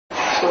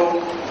So,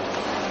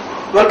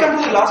 welcome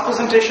to the last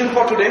presentation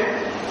for today.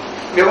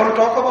 We are going to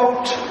talk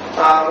about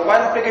mobile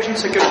application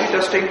security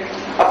testing,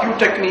 a few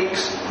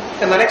techniques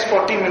in the next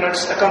 40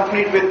 minutes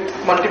accompanied with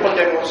multiple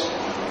demos.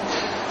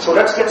 So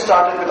let's get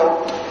started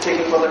without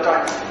taking further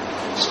time.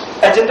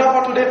 Agenda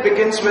for today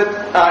begins with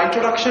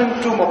introduction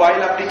to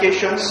mobile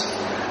applications.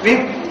 We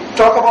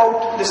talk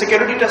about the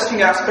security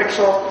testing aspects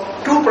of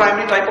two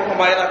primary type of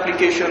mobile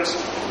applications.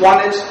 One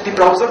is the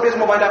browser-based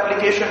mobile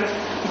application,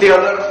 the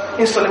other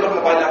installable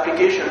mobile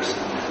applications.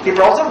 The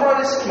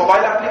browser-based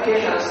mobile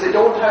applications, they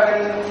don't have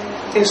any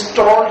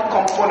installed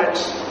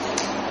components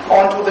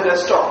onto the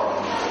desktop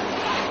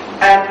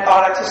and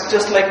are accessed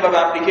just like web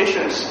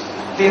applications.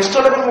 The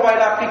installable mobile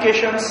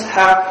applications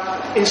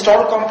have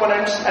installed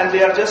components and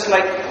they are just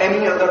like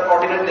any other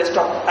ordinary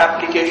desktop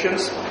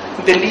applications.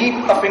 They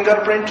leave a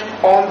fingerprint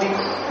on the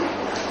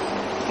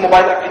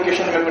mobile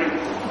application memory.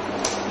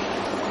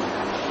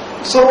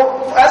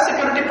 So, as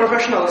security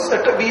professionals,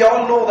 we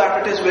all know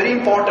that it is very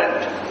important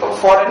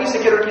for any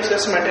security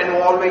assessment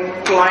involving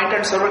client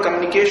and server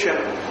communication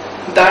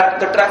that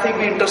the traffic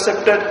be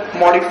intercepted,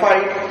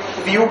 modified,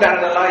 viewed and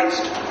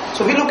analyzed.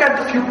 So we look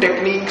at the few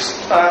techniques.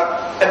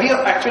 We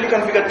have actually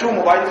configured two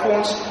mobile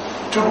phones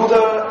to do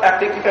the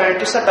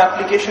intercept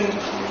application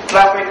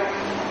traffic.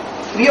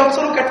 We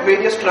also look at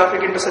various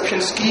traffic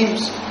interception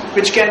schemes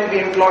which can be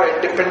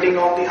employed depending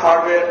on the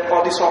hardware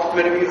or the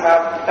software you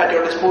have at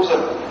your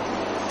disposal.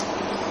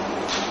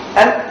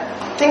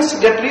 And things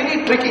get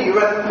really tricky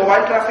when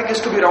mobile traffic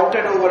is to be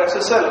routed over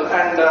SSL,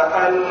 and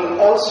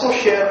I'll also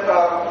share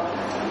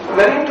a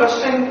very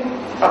interesting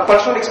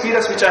personal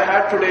experience which I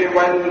had today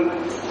while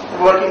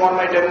working on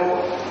my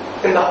demo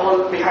in the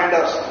hall behind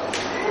us.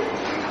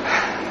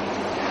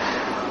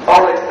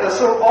 Alright,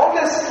 so all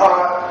this,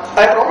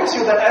 I promise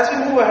you that as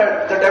we move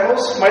ahead, the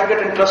demos might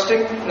get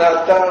interesting.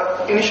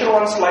 The initial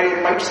one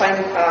slide might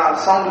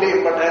sound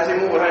lame, but as we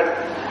move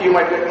ahead, you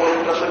might get more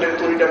interested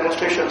into the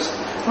demonstrations.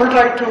 We'll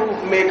try to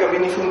make a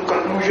meaningful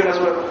conclusion as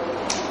well.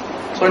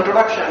 So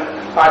introduction,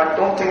 I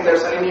don't think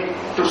there's any need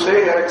to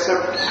say here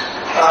except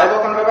I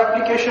work on web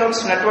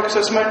applications, network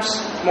assessments,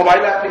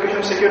 mobile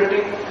application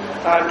security,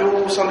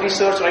 do some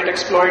research, write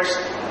exploits.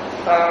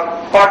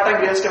 Part-time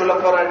Rails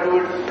developer, I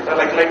do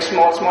it like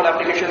small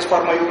applications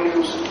for my own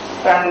use,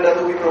 and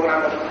Ruby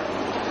programmer.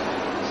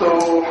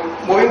 So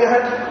moving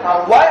ahead,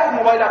 why are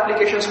mobile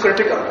applications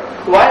critical?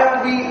 Why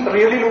are we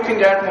really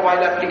looking at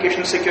mobile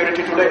application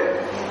security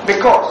today?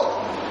 Because,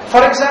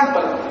 for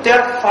example, there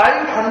are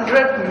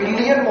 500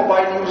 million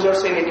mobile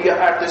users in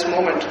India at this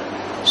moment.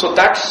 So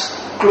that's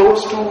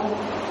close to,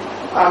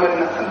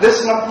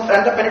 this number,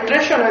 and the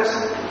penetration is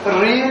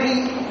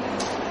really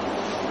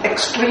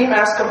extreme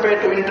as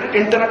compared to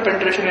internet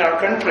penetration in our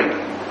country.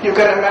 You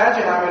can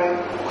imagine,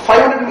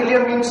 500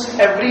 million means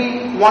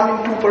every 1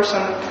 in 2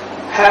 person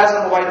has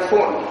a mobile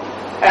phone.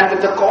 And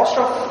with the cost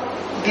of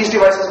these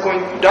devices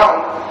going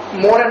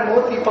down, more and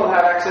more people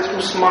have access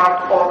to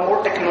smart or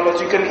more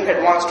technologically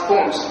advanced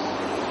phones.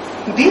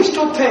 These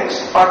two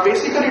things are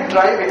basically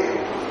driving,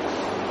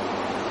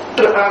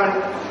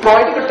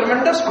 providing a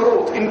tremendous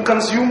growth in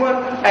consumer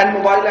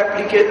and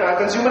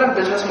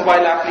business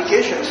mobile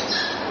applications.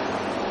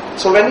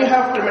 So when you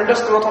have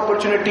tremendous growth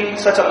opportunity,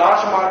 such a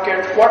large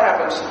market, what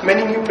happens?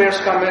 Many new players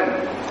come in.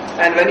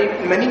 And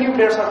when many new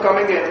players are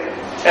coming in,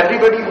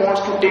 everybody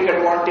wants to take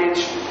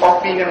advantage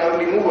of being an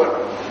early mover.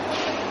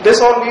 This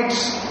all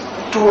leads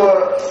to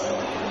a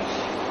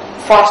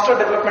faster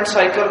development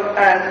cycle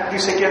and the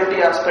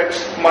security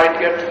aspects might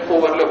get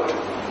overlooked.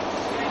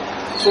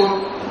 So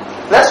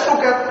let's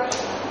look at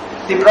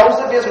the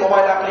browser-based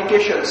mobile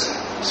applications.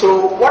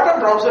 So what are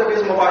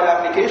browser-based mobile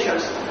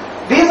applications?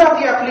 These are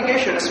the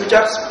applications which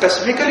are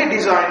specifically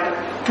designed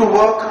to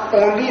work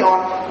only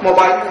on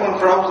mobile phone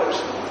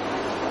browsers.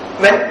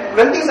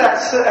 When these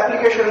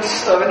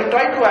applications, when you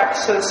try to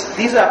access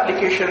these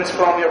applications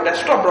from your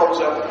desktop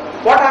browser,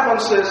 what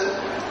happens is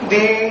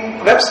the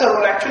web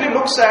server actually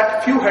looks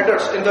at few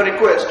headers in the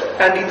request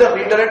and either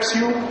redirects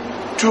you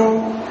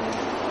to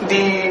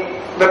the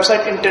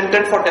website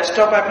intended for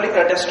desktop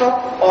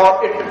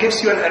or it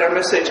gives you an error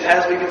message,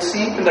 as we will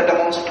see in the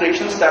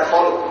demonstrations that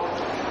follow.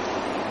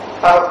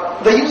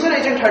 The user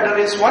agent header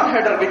is one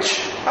header which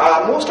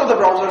most of the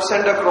browsers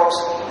send across.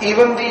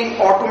 Even the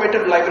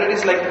automated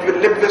libraries like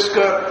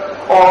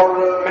libwhisker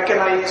or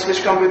Mechanics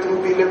which come with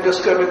Ruby,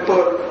 libwhisker with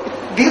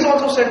Perl, these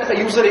also send a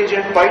user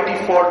agent by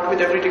default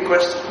with every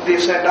request they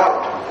send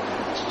out.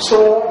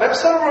 So web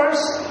servers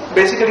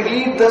basically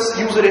read this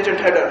user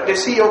agent header. They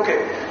see,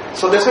 okay,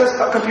 so this is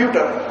a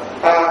computer.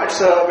 It's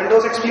a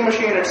Windows XP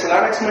machine, it's a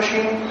Linux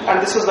machine, and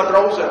this is the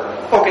browser.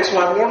 Okay, so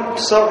I won't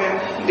serve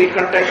him the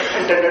content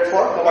intended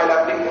for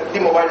the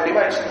mobile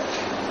device.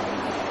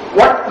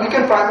 What we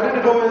can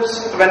primarily do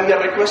is, when we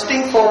are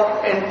requesting for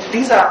in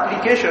these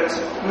applications,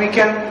 we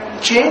can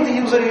change the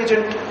user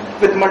agent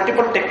with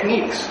multiple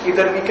techniques.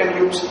 Either we can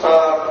use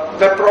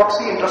web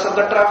proxy, intercept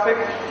the traffic,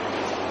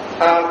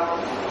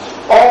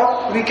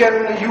 or we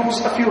can use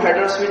a few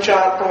headers which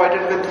are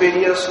provided with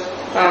various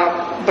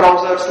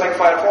browsers like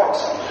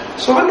Firefox.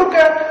 So we'll look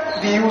at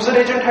at the user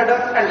agent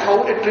header and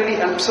how it really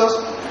helps us.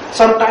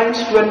 Sometimes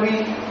when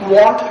we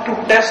want to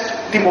test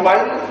the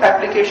mobile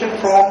application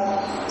from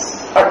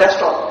a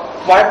desktop.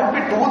 Why would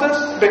we do this?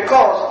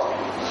 Because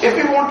if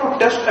we want to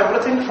test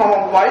everything from a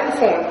mobile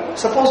phone,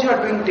 suppose you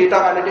are doing data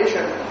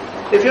validation.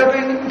 If you are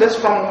doing this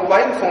from a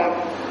mobile phone,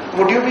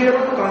 would you be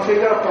able to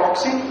configure a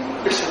proxy?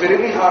 It's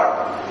really hard.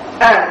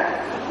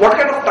 And what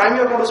kind of time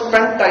you are going to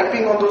spend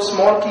typing on those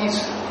small keys?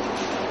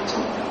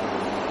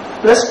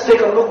 Let's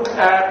take a look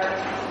at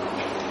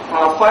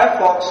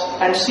Firefox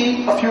and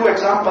see a few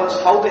examples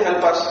how they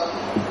help us.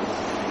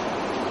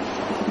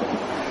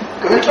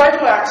 We'll try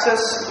to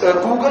access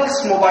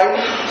Google's mobile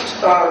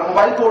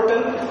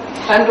portal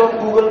and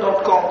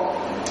 .google.com.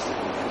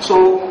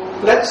 So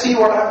let's see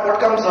what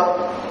comes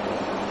up.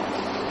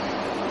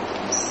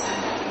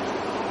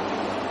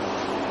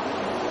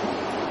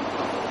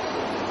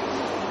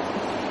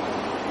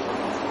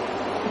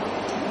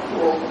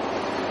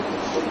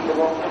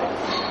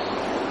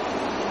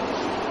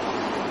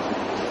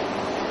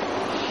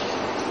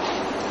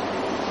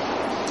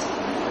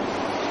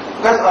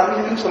 Guys, are we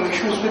having some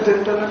issues with the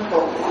internet?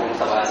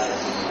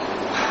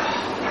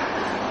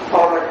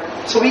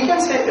 Alright. So we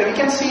can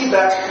see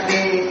that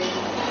the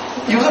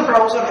user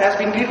browser has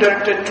been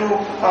redirected to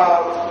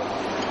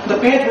the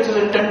page which is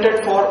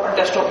intended for a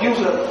desktop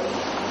user.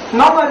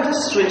 Now I'll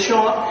just switch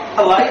on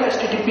a live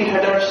HTTP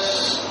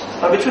headers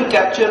which will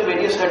capture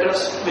various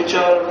headers which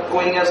are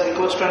going as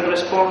request and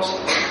response.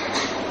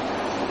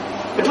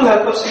 It will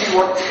help us see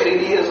what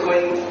really is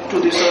going to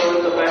the server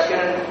in the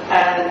backend,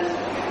 and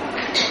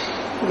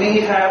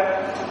we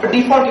have a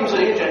default user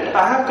agent.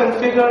 I have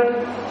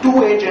configured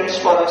two agents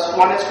for us.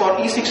 One is for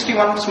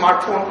E61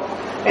 smartphone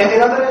and the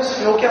other is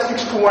Nokia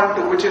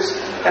 6212, which is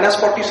an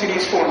S40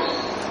 series phone.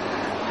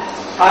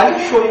 I will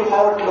show you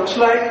how it looks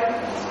like.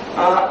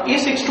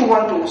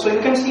 E6212. So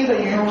you can see the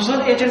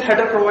user agent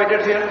header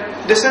provided here.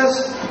 This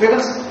is, we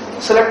will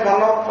select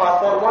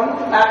for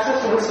one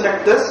access we will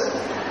select this.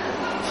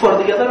 For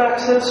the other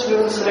access we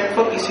will select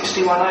for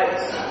E61i.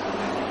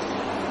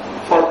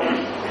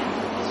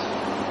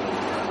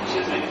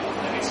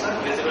 It's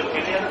not visible.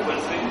 Can you have full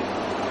screen?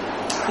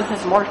 It's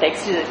a small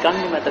text is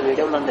coming at the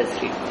video on the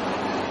screen.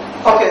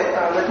 Okay,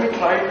 let me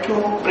try to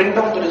bring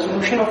down the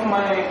resolution of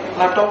my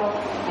laptop.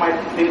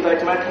 Maybe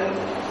that might help.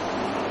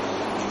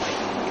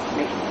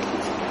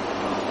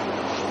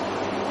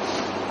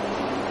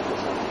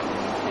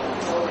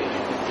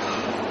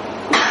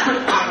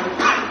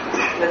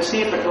 Let's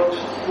see if it works.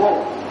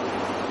 Whoa.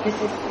 This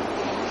is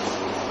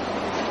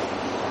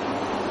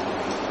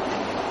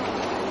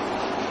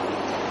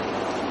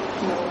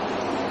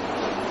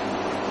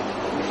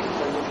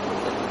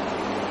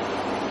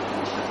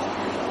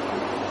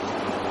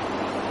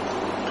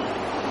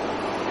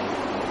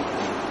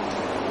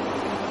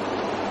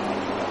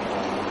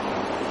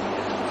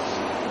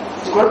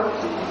good?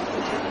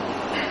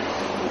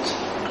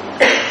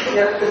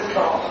 Yeah,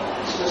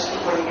 it's just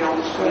putting it on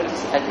the screen.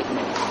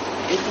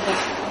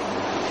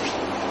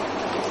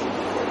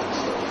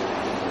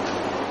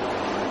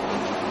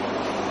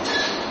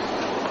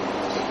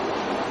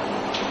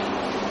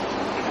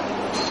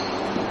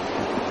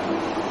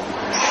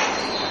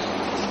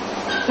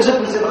 Is it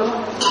visible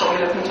now? Sorry,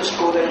 let me just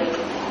go there.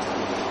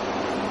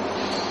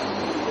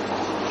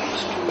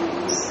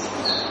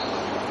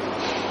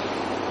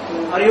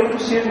 Are you able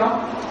to see it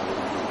now?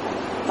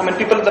 I mean,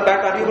 people in the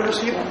back, are you able to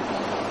see it?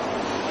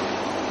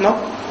 No?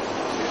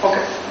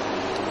 Okay.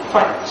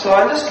 Fine. So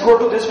I'll just go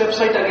to this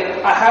website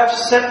again. I have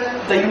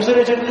set the user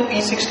agent to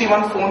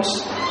E61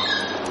 phones.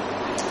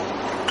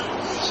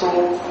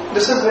 So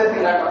this is where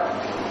we are.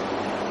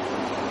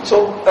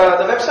 So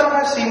the web server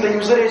has seen the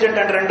user agent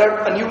and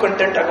rendered a new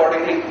content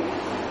accordingly.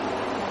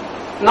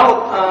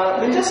 Now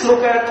we'll just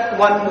look at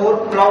one more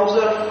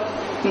browser,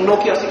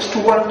 Nokia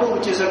 6212,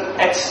 which is an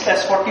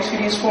S40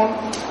 series phone.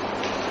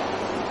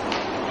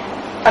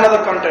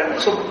 Another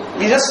content. So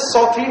we just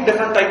saw three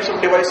different types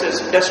of devices: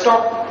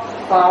 desktop,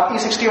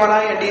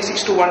 E61i and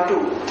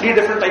E6212. Three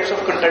different types of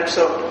content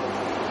served.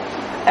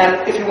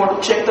 And if you want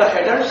to check the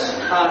headers,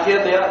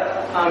 here they are.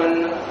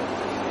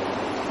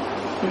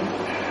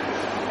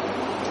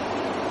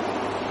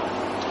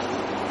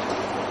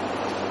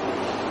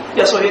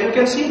 Yeah, so here you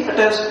can see it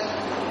is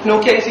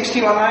Nokia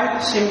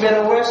E61i,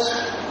 Symbian OS,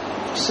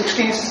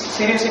 60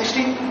 Series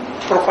 60,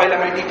 profile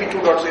MIDP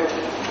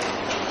 2.0.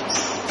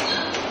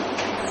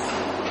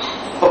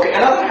 Okay,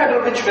 another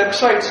header which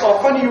websites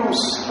often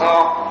use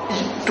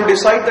to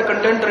decide the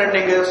content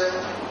rendering is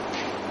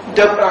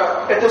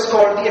it is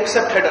called the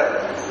accept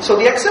header. So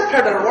the accept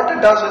header, what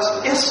it does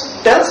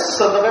is tells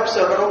the web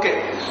server,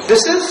 okay,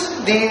 this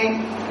is the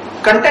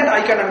content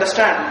I can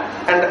understand.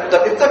 And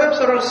if the web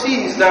server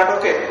sees that,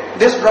 okay,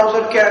 this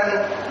browser can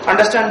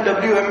understand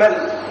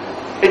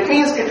WML, it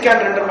means it can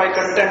render my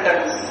content,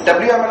 and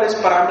WML is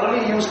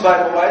primarily used by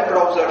mobile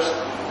browsers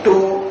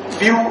to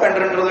view and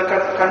render the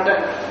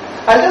content.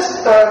 I'll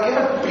just give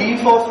a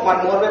brief of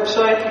one more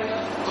website,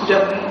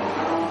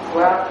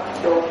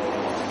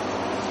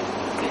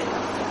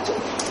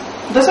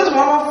 This is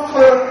one of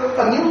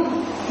a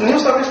new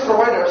service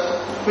providers.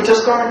 which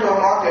has come into our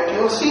market,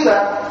 you will see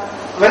that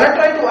when I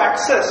try to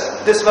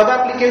access this web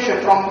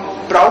application from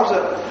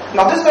browser,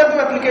 now this web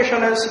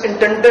application is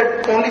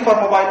intended only for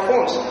mobile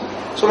phones.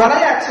 So when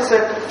I access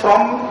it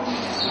from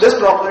this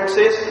browser, it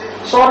says,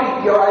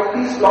 sorry, your IP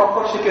is blocked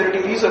for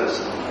security reasons.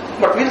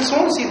 But we'll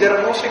soon see there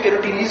are no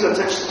security reasons.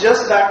 It's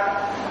just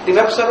that the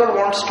web server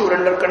wants to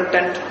render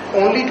content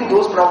only to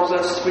those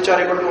browsers which are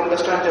able to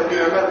understand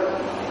WML.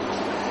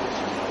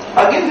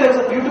 Again, there is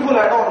a beautiful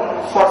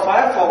add-on for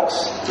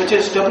Firefox, which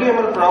is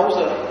WML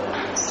browser.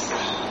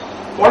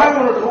 What I'm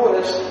going to do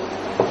is,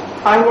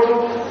 I'm going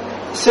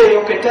to say,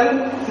 okay, tell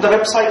the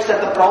websites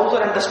that the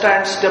browser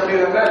understands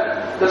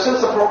WML. This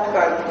is the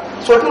protocol.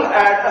 So it will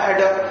add a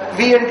header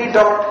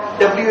vnd.wap.wml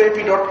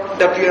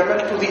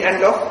to the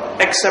end of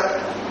accept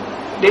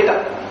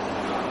data.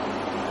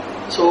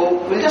 So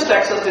we'll just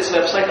access this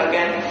website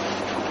again.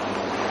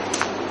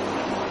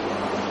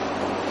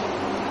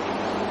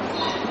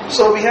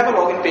 So we have a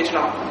login page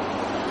now.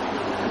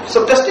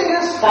 So testing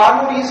is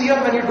far more easier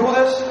when you do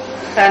this,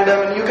 and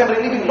you can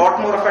really be a lot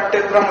more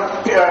effective. Run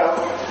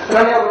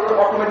your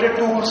automated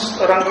tools,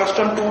 run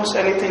custom tools,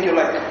 anything you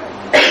like.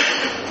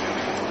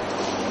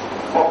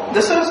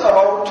 This is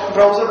about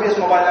browser-based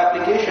mobile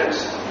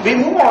applications. We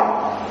move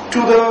on to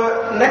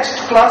the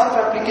next class of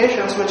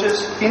applications, which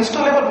is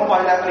installable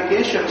mobile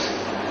applications.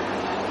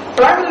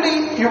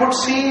 Primarily, you would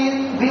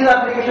see these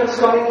applications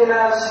coming in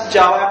as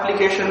Java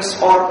applications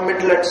or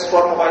midlets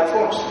for mobile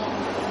phones.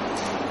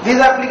 These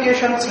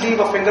applications leave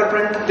a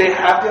fingerprint. They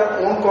have their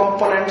own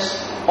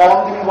components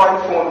on the mobile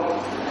phone.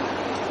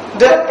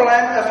 There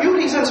are a few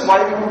reasons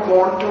why we would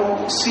want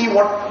to see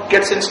what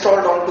gets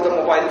installed onto the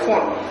mobile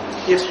phone.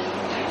 Yes?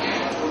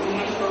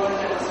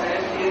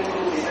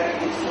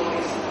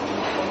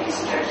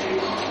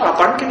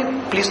 Pardon, can you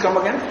please come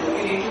again? Do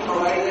we need to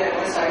provide the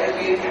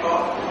MSID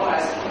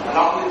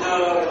along with the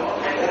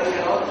headers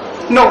and all?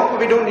 No,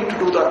 we don't need to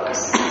do that.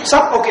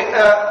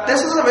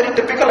 This is a very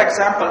typical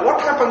example.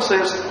 What happens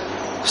is,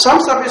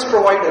 some service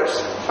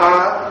providers,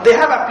 they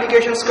have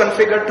applications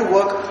configured to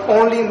work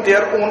only in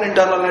their own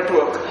internal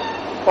network.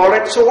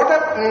 Alright, so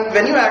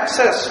when you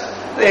access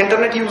the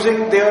internet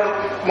using their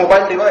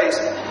mobile device,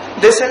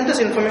 they send this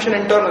information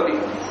internally.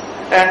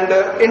 And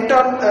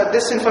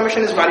this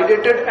information is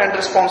validated and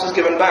response is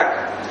given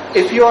back.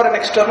 If you are an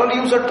external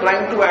user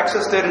trying to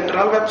access their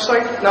internal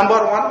website,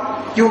 number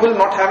one, you will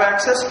not have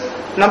access.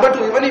 Number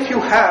two, even if you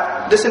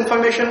have, this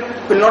information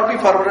will not be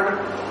forwarded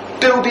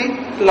to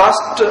the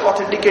last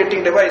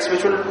authenticating device,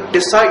 which will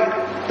decide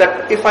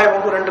that if I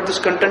want to render this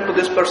content to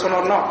this person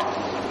or not.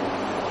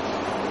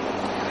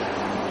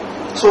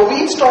 So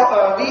we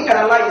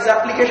analyze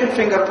application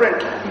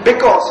fingerprint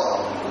because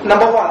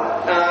number one,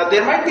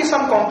 there might be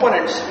some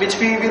components which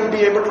we will be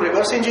able to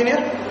reverse engineer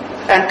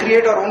and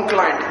create our own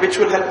client, which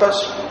will help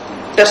us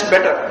test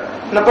better.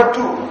 Number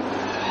two,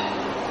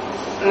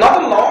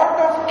 not a lot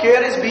of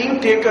care is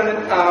being taken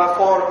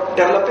for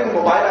developing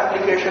mobile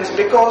applications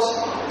because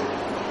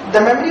the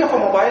memory of a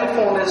mobile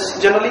phone is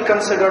generally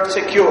considered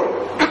secure.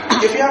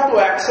 If you have to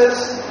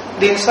access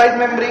the inside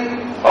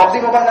memory of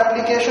the mobile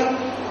application,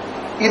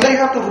 either you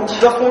have to root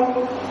the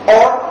phone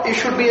or you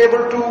should be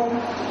able to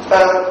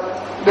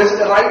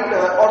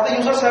or the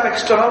users have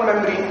external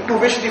memory to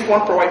which the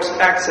phone provides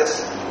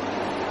access.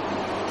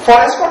 For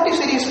S40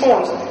 series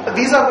phones,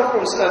 these are the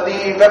phones,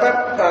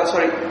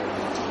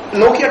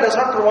 Nokia does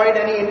not provide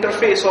any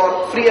interface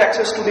or free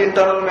access to the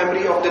internal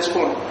memory of this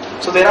phone.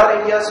 So there are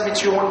areas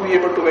which you won't be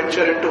able to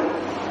venture into.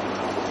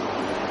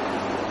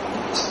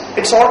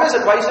 It's always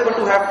advisable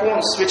to have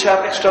phones which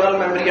have external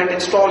memory and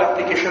install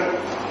application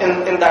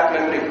in that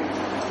memory.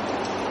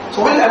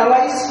 So we'll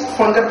analyze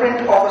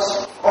fingerprint of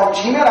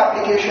Gmail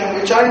application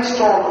which are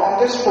installed on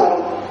this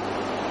phone.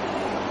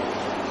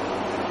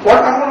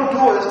 What I'm going to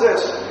do is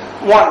this.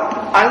 One,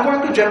 I'm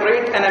going to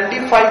generate an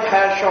MD5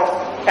 hash of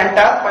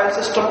entire file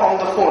system on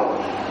the phone.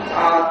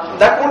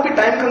 That won't be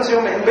time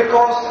consuming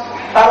because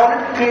I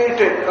already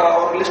created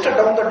or listed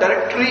down the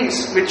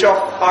directories which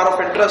are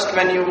of interest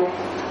when you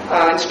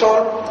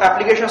install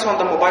applications on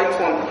the mobile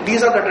phone.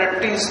 These are the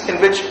directories in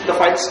which the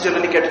files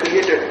generally get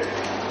created.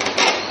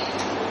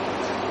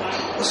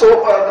 So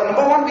the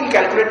number one, we'll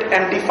calculate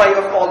MD5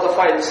 of all the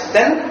files.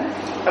 Then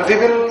we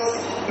will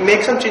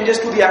make some changes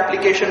to the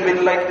application.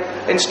 We'll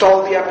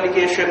install the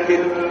application,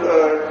 we'll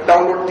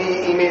download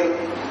the email.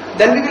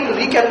 Then we will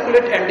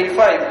recalculate MD5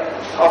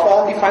 of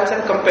all the files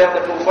and compare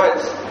the two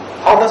files.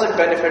 How does it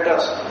benefit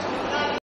us?